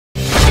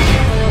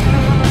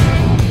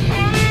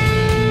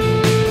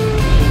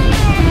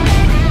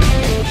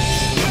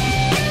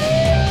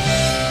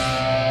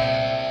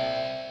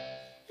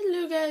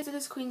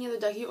Queen Yellow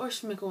Ducky, or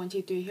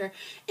Schmickle123 here.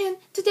 And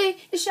today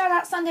is Shout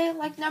Out Sunday,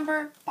 like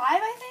number 5,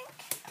 I think.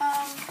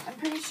 I'm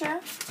pretty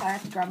sure. So I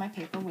have to grab my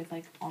paper with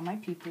like all my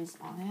peoples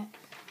on it.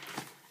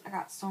 I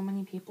got so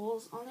many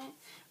peoples on it.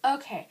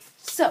 Okay,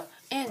 so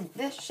in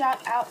this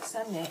Shout Out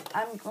Sunday,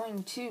 I'm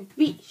going to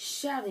be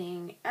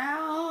shouting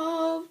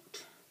out.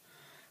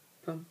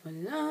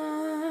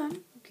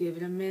 Give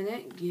it a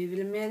minute. Give it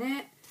a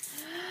minute.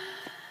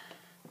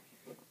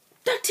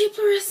 Duct Tape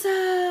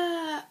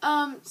Larissa!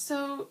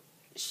 So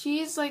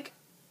she's like,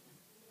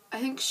 I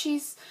think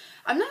she's,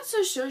 I'm not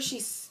so sure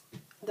she's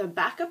the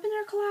backup in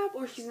her collab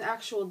or she's an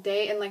actual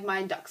day in like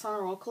my Ducks on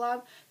a Roll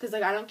collab, because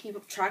like I don't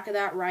keep track of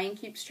that. Ryan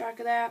keeps track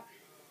of that.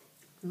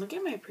 Look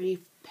at my pretty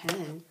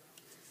pen.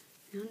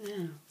 I don't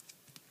know.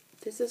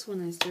 This is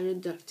when I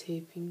started duct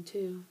taping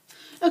too.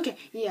 Okay,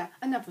 yeah,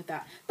 enough with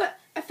that. But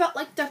I felt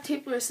like Duct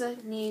Tape Larissa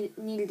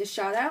needed a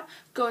shout out.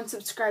 Go and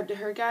subscribe to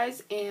her,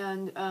 guys,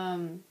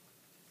 and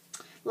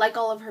like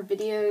all of her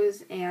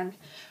videos, and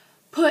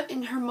put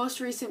in her most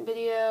recent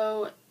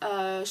video,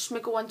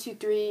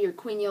 Schmickle123, your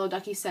Queen Yellow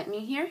Ducky sent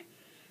me here.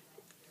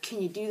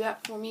 Can you do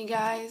that for me,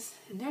 guys?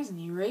 And there's an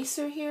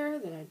eraser here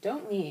that I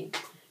don't need.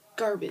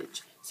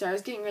 Garbage. So I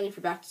was getting ready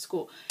for back to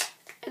school.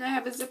 And I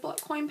have a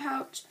Ziploc coin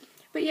pouch.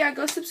 But yeah,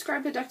 go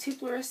subscribe to Duct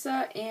Tape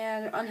Larissa,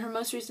 and on her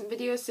most recent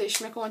video, say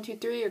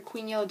Schmickle123, or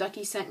Queen Yellow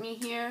Ducky sent me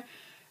here.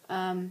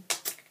 And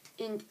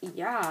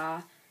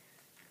yeah.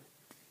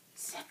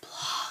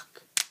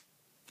 Ziploc.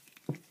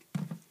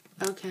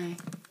 Okay.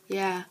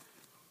 Yeah.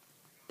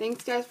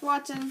 Thanks guys for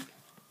watching.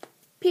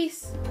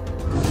 Peace.